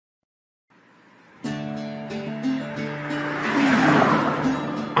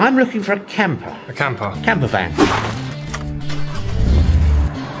I'm looking for a camper. A camper? Camper van.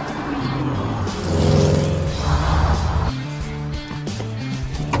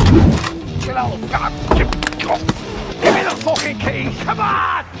 Give me the fucking keys, come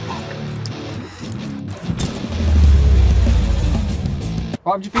on!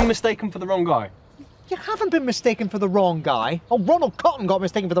 I've just been mistaken for the wrong guy. You haven't been mistaken for the wrong guy. Oh, Ronald Cotton got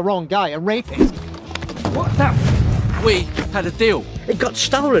mistaken for the wrong guy, a rapist. What the? We had a deal. It got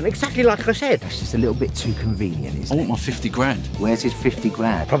stolen, exactly like I said. That's just a little bit too convenient, isn't I it? want my 50 grand. Where's his 50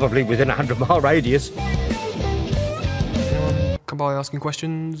 grand? Probably within a 100-mile radius. Come by asking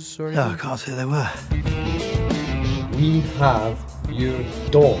questions or anything? No, I can't say there were. We have your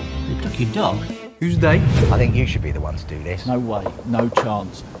dog. You took your dog? Who's they? I think you should be the one to do this. No way, no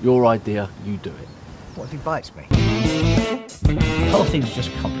chance. Your idea, you do it. What if he bites me? The whole thing's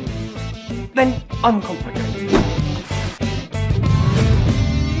just complicated. Then uncomplicated.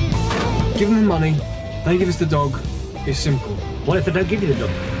 Give them the money, they give us the dog. It's simple. What if they don't give you the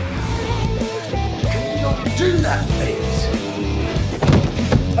dog? Can you not do that, please?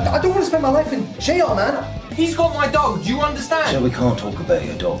 I don't want to spend my life in jail, man. He's got my dog, do you understand? So we can't talk about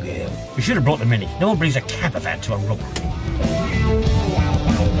your dog here. We should have brought the Mini. No one brings a camper van to a robbery.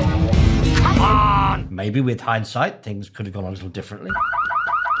 Come on! Maybe with hindsight, things could have gone a little differently.